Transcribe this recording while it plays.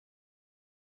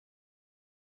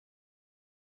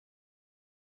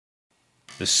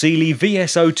the Sealey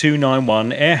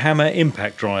VS0291 air hammer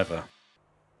impact driver.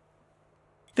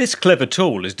 This clever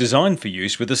tool is designed for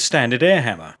use with a standard air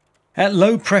hammer, at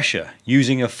low pressure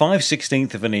using a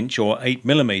 5/16 of an inch or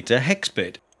 8mm hex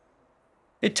bit.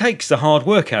 It takes the hard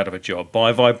work out of a job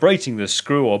by vibrating the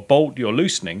screw or bolt you're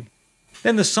loosening,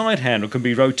 then the side handle can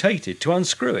be rotated to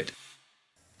unscrew it.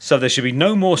 So there should be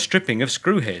no more stripping of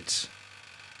screw heads.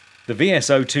 The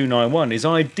VS0291 is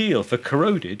ideal for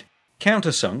corroded,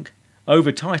 countersunk,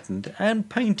 over-tightened and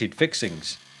painted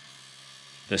fixings.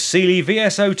 The Sealey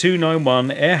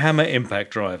VS0291 air hammer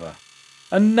impact driver.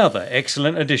 Another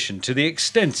excellent addition to the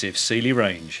extensive Sealey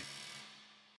range.